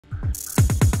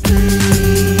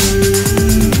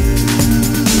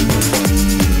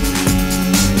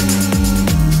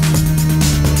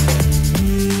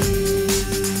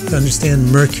To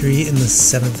understand Mercury in the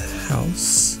 7th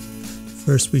house,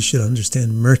 first we should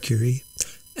understand Mercury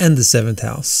and the 7th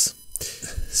house.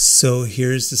 So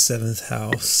here's the 7th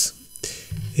house.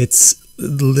 It's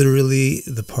literally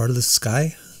the part of the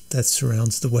sky that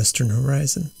surrounds the western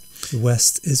horizon. The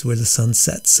west is where the sun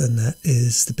sets, and that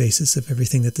is the basis of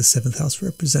everything that the 7th house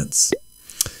represents.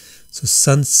 So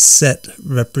sunset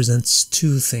represents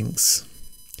two things: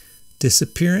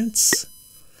 disappearance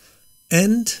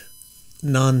and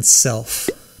non-self,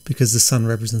 because the sun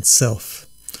represents self.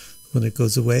 When it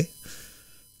goes away,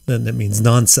 then that means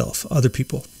non-self, other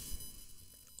people.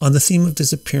 On the theme of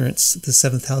disappearance, the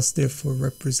 7th house therefore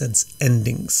represents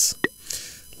endings,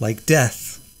 like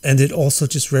death. And it also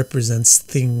just represents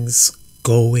things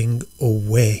going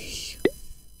away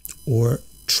or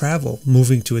travel,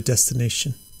 moving to a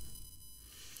destination.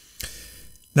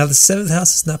 Now, the 7th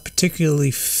house is not particularly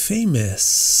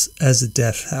famous as a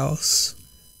death house,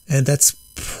 and that's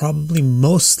probably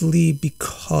mostly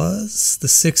because the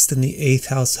 6th and the 8th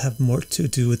house have more to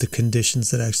do with the conditions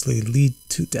that actually lead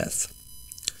to death.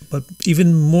 But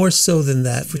even more so than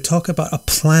that, if we talk about a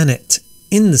planet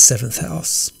in the 7th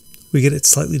house, we get a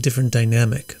slightly different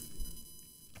dynamic.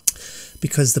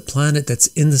 Because the planet that's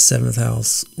in the 7th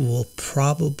house will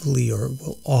probably or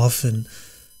will often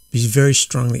be very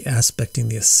strongly aspecting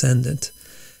the ascendant,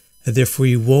 and therefore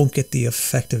you won't get the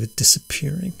effect of it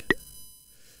disappearing.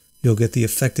 You'll get the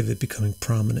effect of it becoming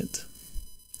prominent.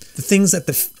 The things that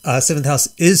the 7th house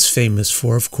is famous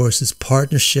for, of course, is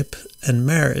partnership and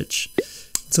marriage.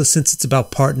 So since it's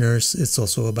about partners, it's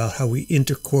also about how we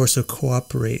intercourse or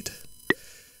cooperate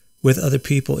with other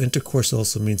people. Intercourse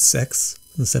also means sex.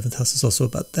 And the 7th house is also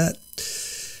about that.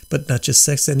 But not just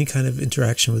sex, any kind of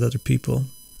interaction with other people,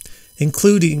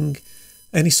 including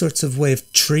any sorts of way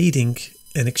of trading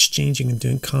and exchanging and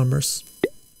doing commerce.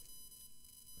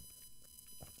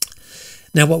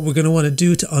 Now, what we're going to want to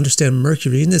do to understand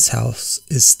Mercury in this house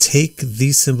is take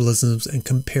these symbolisms and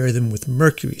compare them with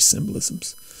Mercury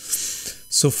symbolisms.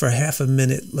 So for half a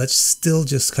minute, let's still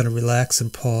just kind of relax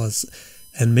and pause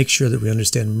and make sure that we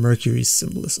understand Mercury's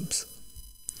symbolisms.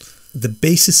 The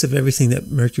basis of everything that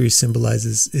Mercury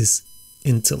symbolizes is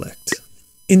intellect.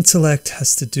 Intellect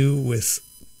has to do with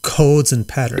codes and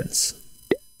patterns.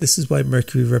 This is why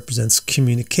Mercury represents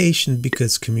communication,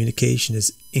 because communication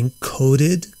is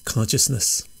encoded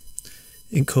consciousness,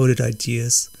 encoded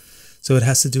ideas. So it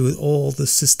has to do with all the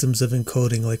systems of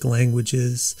encoding, like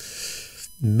languages,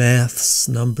 maths,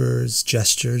 numbers,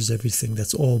 gestures, everything.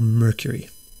 That's all Mercury.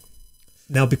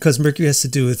 Now, because Mercury has to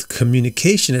do with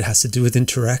communication, it has to do with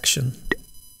interaction.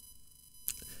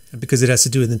 And because it has to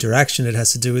do with interaction, it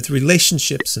has to do with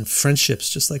relationships and friendships,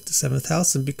 just like the 7th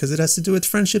house. And because it has to do with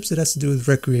friendships, it has to do with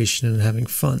recreation and having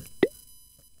fun.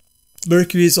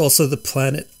 Mercury is also the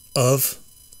planet of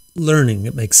learning.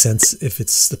 It makes sense if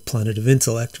it's the planet of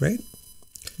intellect, right?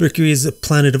 Mercury is a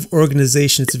planet of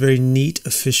organization. It's a very neat,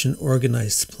 efficient,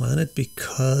 organized planet,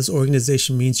 because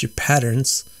organization means your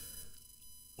patterns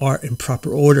are in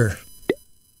proper order.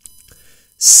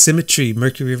 Symmetry.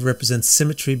 Mercury represents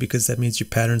symmetry because that means your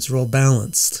patterns are all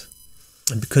balanced.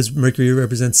 And because Mercury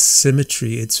represents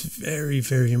symmetry, it's very,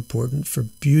 very important for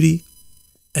beauty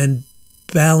and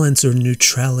balance or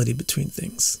neutrality between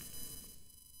things.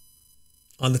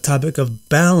 On the topic of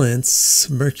balance,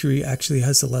 Mercury actually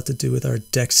has a lot to do with our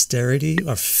dexterity,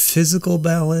 our physical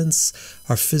balance,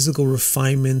 our physical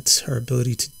refinement, our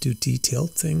ability to do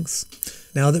detailed things.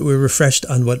 Now that we're refreshed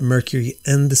on what Mercury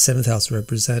and the 7th house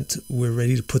represent, we're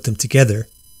ready to put them together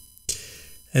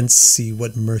and see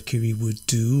what Mercury would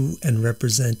do and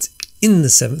represent in the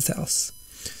 7th house.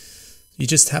 You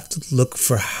just have to look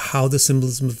for how the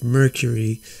symbolism of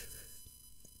Mercury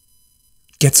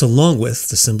gets along with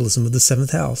the symbolism of the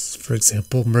 7th house. For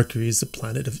example, Mercury is the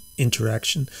planet of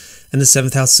interaction, and the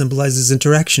 7th house symbolizes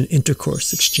interaction,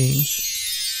 intercourse, exchange.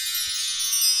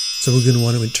 So we're going to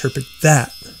want to interpret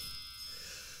that.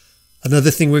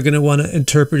 Another thing we're going to want to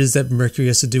interpret is that Mercury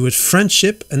has to do with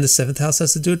friendship, and the 7th house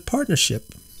has to do with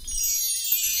partnership.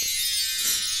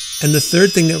 And the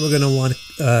third thing that we're going to want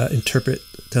to interpret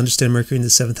to understand Mercury in the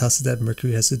 7th house is that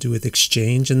Mercury has to do with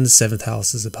exchange, and the 7th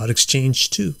house is about exchange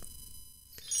too.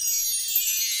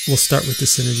 We'll start with the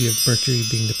synergy of Mercury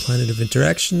being the planet of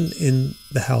interaction in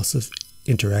the house of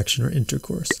interaction or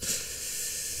intercourse.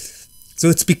 So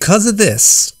it's because of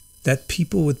this that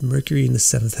people with Mercury in the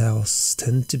 7th house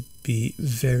tend to be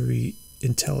very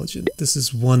intelligent. This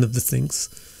is one of the things.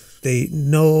 They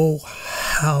know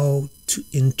how to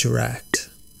interact.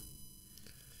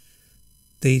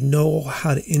 They know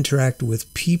how to interact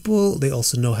with people. They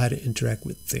also know how to interact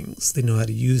with things. They know how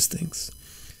to use things.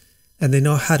 And they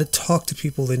know how to talk to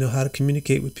people. They know how to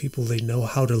communicate with people. They know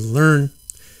how to learn,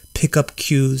 pick up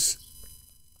cues.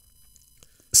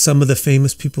 Some of the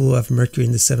famous people who have Mercury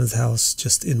in the 7th house,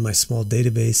 just in my small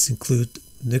database, include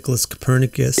Nicholas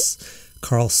Copernicus,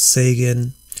 Carl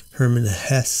Sagan, Hermann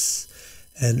Hesse,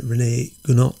 and Rene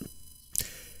Guénon.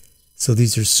 So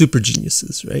these are super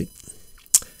geniuses, right?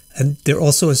 And they're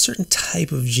also a certain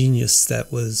type of genius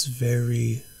that was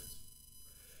very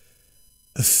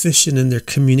efficient in their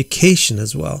communication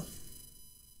as well.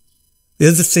 The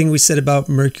other thing we said about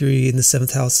Mercury in the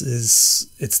 7th house is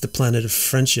it's the planet of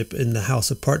friendship in the house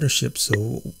of partnership.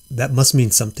 So that must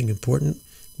mean something important.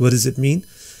 What does it mean?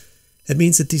 It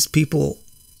means that these people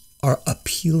are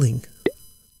appealing.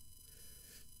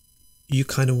 You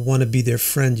kind of want to be their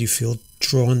friend. You feel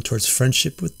drawn towards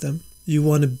friendship with them. You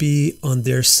want to be on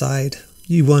their side.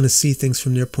 You want to see things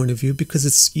from their point of view because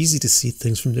it's easy to see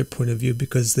things from their point of view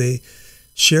because they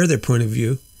share their point of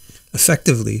view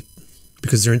effectively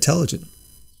because they're intelligent.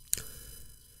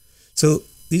 So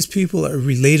these people are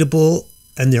relatable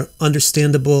and they're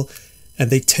understandable,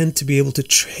 and they tend to be able to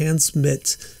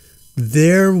transmit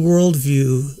their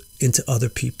worldview into other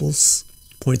people's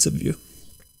points of view.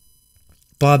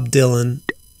 Bob Dylan,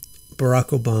 Barack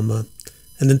Obama,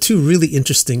 and then two really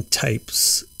interesting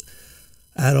types,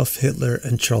 Adolf Hitler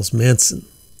and Charles Manson.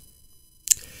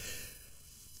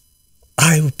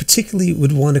 I particularly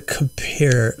would want to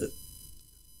compare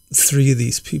three of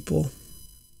these people,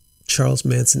 Charles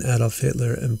Manson, Adolf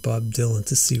Hitler, and Bob Dylan,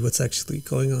 to see what's actually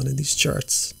going on in these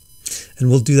charts. And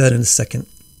we'll do that in a second.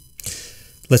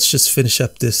 Let's just finish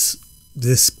up this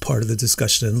part of the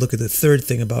discussion and look at the third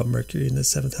thing about Mercury in the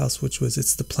 7th house, which was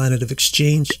it's the planet of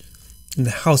exchange in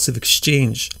the house of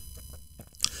exchange.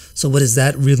 So what does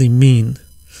that really mean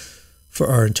for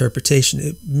our interpretation?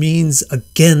 It means,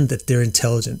 again, that they're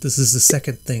intelligent. This is the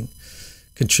second thing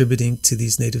contributing to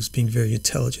these natives being very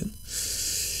intelligent.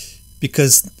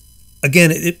 Because,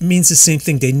 again, it means the same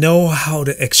thing. They know how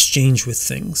to exchange with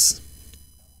things.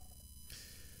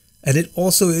 And it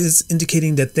also is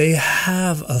indicating that they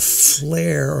have a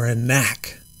flair or a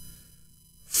knack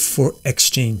for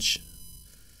exchange.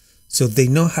 So they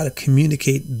know how to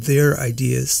communicate their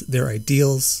ideas, their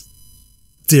ideals,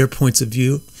 their points of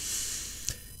view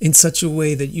in such a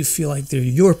way that you feel like they're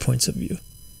your points of view.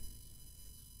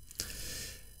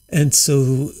 And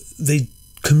so they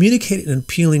communicate in an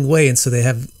appealing way. And so they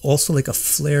have also like a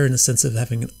flair in the sense of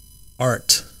having an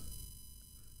art.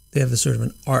 They have a sort of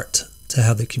an art to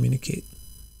how they communicate.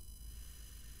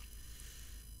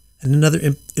 And another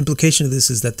implication of this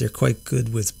is that they're quite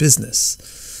good with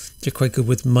business. They're quite good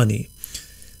with money.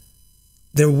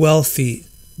 They're wealthy.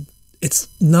 It's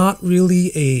not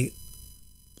really a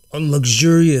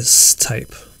luxurious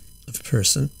type of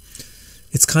person.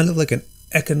 It's kind of like an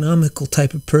economical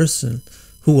type of person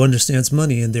who understands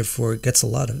money and therefore gets a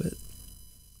lot of it.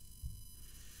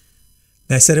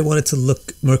 Now, I said I wanted to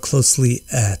look more closely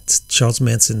at Charles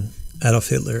Manson, Adolf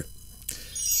Hitler,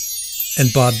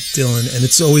 and Bob Dylan, and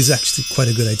it's always actually quite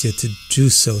a good idea to do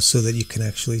so that you can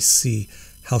actually see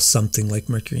how something like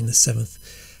Mercury in the 7th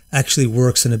actually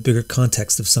works in a bigger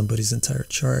context of somebody's entire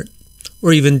chart,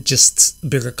 or even just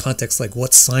bigger context like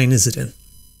what sign is it in.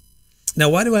 Now,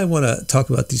 why do I want to talk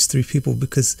about these three people?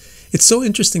 Because it's so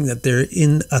interesting that they're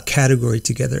in a category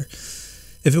together.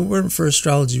 If it weren't for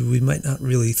astrology, we might not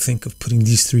really think of putting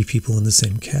these three people in the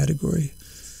same category.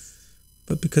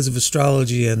 But because of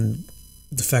astrology and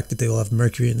the fact that they all have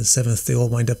Mercury in the 7th, they all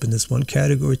wind up in this one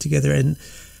category together. And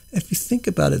if you think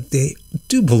about it, they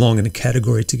do belong in a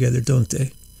category together, don't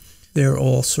they? They're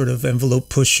all sort of envelope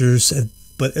pushers,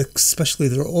 but especially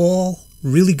they're all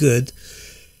really good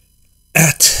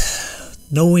at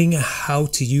knowing how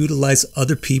to utilize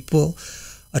other people,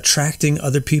 attracting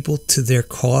other people to their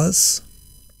cause,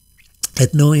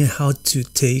 at knowing how to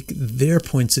take their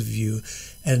points of view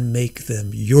and make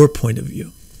them your point of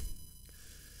view.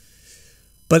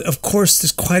 But of course,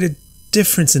 there's quite a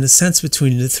difference in a sense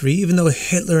between the three, even though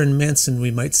Hitler and Manson,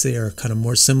 we might say, are kind of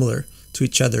more similar to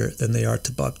each other than they are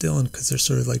to Bob Dylan, because they're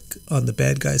sort of like on the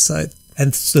bad guy side.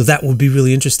 And so that will be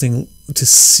really interesting to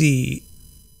see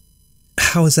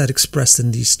how is that expressed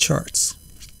in these charts.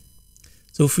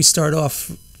 So if we start off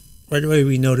right away,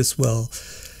 we notice, well,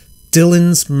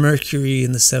 Dylan's Mercury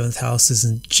in the 7th house is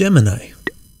in Gemini.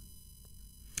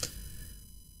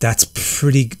 That's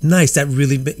pretty nice. That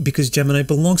really, because Gemini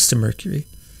belongs to Mercury.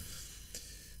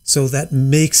 So that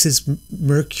makes his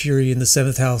Mercury in the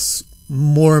 7th house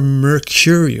more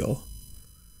mercurial,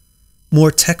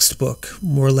 more textbook,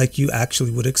 more like you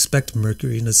actually would expect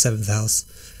Mercury in the 7th house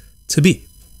to be.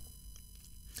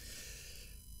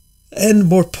 and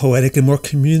more poetic and more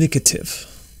communicative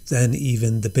than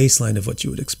even the baseline of what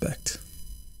you would expect.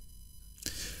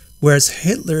 Whereas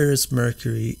Hitler's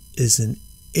Mercury is in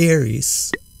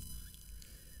Aries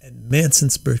and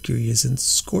Manson's Mercury is in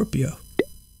Scorpio,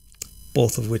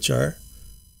 both of which are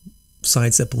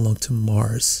signs that belong to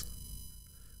Mars,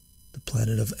 the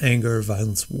planet of anger,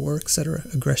 violence, war, etc.,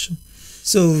 aggression.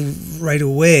 So right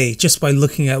away, just by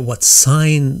looking at what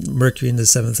sign Mercury in the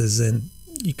 7th is in,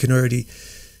 you can already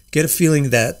get a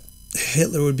feeling that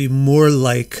Hitler would be more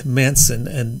like Manson,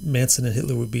 and Manson and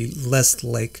Hitler would be less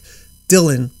like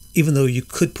Dylan, even though you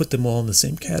could put them all in the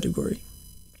same category.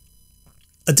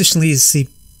 Additionally, you see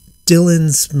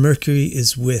Dylan's Mercury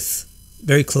is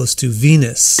very close to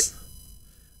Venus,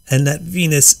 and that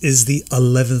Venus is the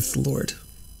 11th Lord.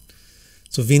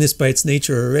 So Venus by its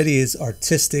nature already is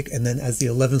artistic, and then as the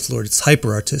 11th Lord, it's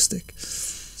hyper-artistic.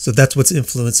 So that's what's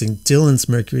influencing Dylan's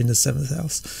Mercury in the 7th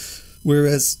house.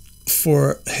 Whereas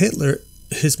for Hitler,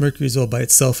 his Mercury is all by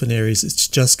itself in Aries. It's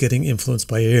just getting influenced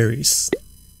by Aries.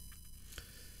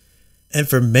 And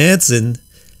for Manson,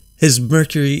 his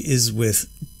Mercury is with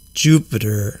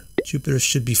Jupiter. Jupiter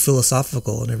should be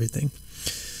philosophical and everything.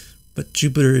 But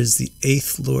Jupiter is the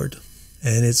 8th Lord.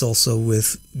 And it's also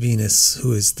with Venus,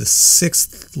 who is the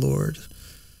 6th Lord.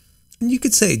 And you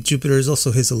could say Jupiter is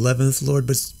also his 11th Lord,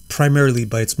 but primarily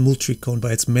by its multricone,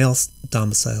 by its male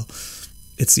domicile,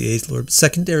 it's the 8th Lord.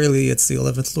 Secondarily, it's the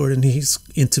 11th Lord, and he's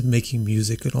into making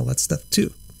music and all that stuff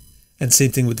too. And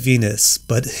same thing with Venus,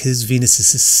 but his Venus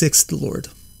is his 6th Lord.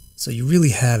 So you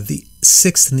really have the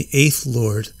 6th and the 8th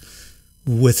Lord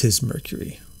with his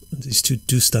Mercury. These two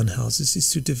do-stun houses,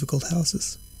 these two difficult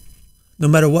houses. No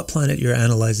matter what planet you're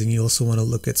analyzing, you also want to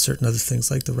look at certain other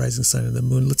things like the rising sign of the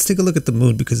moon. Let's take a look at the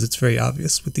moon because it's very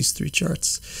obvious with these three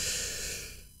charts.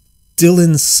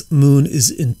 Dylan's moon is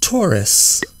in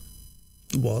Taurus.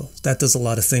 Well, that does a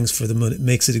lot of things for the moon. It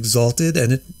makes it exalted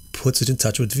and it puts it in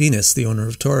touch with Venus, the owner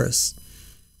of Taurus.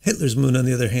 Hitler's moon, on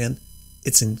the other hand,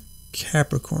 it's in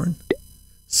Capricorn,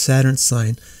 Saturn's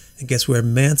sign. And guess where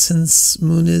Manson's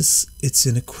moon is? It's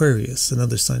in Aquarius,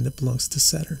 another sign that belongs to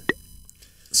Saturn.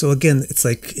 So again, it's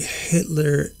like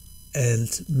Hitler and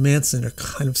Manson are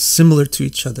kind of similar to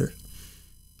each other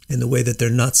in the way that they're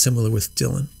not similar with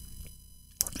Dylan.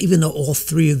 Even though all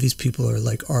three of these people are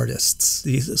like artists.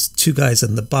 These two guys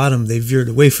on the bottom, they veered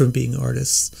away from being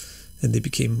artists and they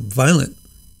became violent.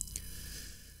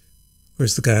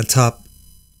 Whereas the guy on top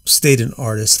stayed an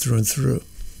artist through and through.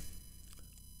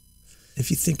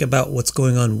 If you think about what's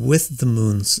going on with the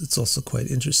moons, it's also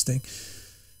quite interesting.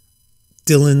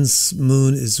 Dylan's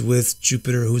moon is with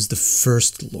Jupiter, who's the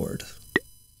first lord.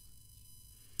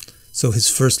 So his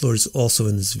first lord is also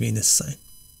in this Venus sign.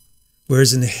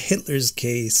 Whereas in Hitler's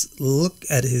case, look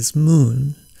at his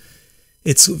moon.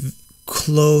 It's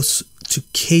close to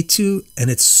Ketu, and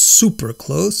it's super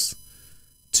close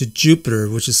to Jupiter,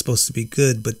 which is supposed to be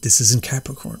good, but this is in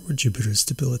Capricorn, where Jupiter is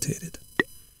debilitated.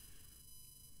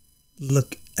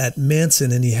 Look at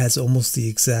Manson, and he has almost the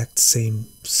exact same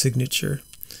signature.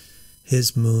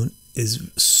 His moon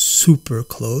is super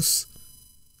close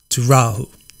to Rahu.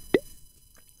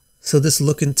 So this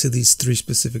look into these three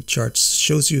specific charts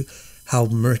shows you how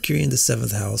Mercury in the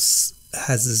 7th house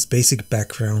has this basic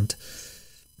background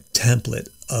template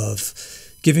of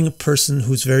giving a person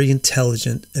who's very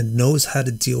intelligent and knows how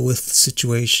to deal with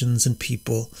situations and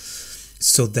people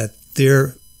so that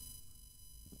their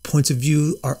points of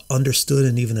view are understood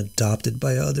and even adopted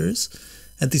by others.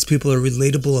 And these people are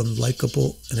relatable and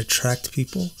likable and attract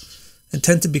people and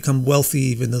tend to become wealthy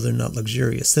even though they're not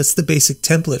luxurious. That's the basic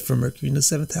template for Mercury in the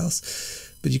 7th house.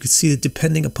 But you can see that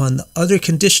depending upon the other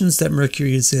conditions that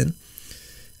Mercury is in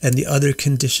and the other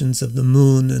conditions of the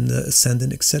moon and the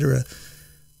ascendant, etc.,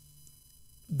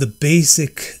 the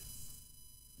basic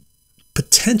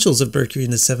potentials of Mercury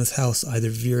in the 7th house either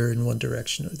veer in one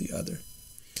direction or the other.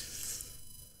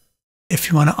 If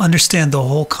you want to understand the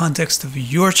whole context of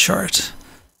your chart,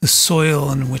 the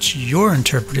soil in which your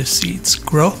interpretive seeds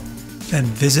grow, then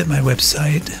visit my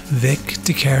website,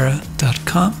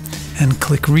 vicdecara.com, and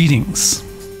click Readings.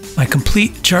 My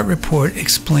complete chart report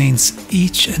explains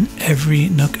each and every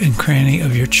nook and cranny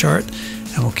of your chart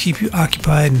and will keep you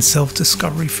occupied in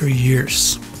self-discovery for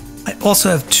years. I also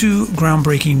have two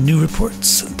groundbreaking new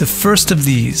reports. The first of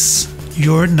these,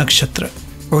 Your Nakshatra,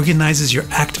 organizes your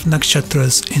active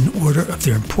nakshatras in order of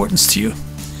their importance to you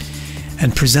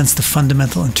and presents the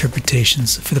fundamental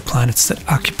interpretations for the planets that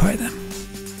occupy them.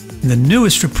 The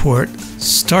newest report,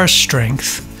 Star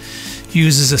Strength,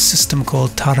 uses a system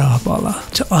called Tara Habala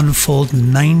to unfold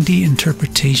 90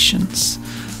 interpretations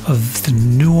of the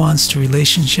nuanced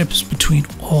relationships between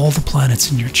all the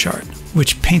planets in your chart,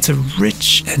 which paints a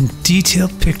rich and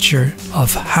detailed picture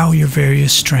of how your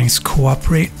various strengths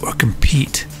cooperate or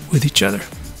compete with each other.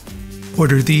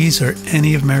 Order these or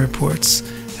any of my reports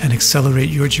and accelerate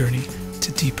your journey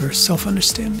to deeper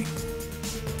self-understanding.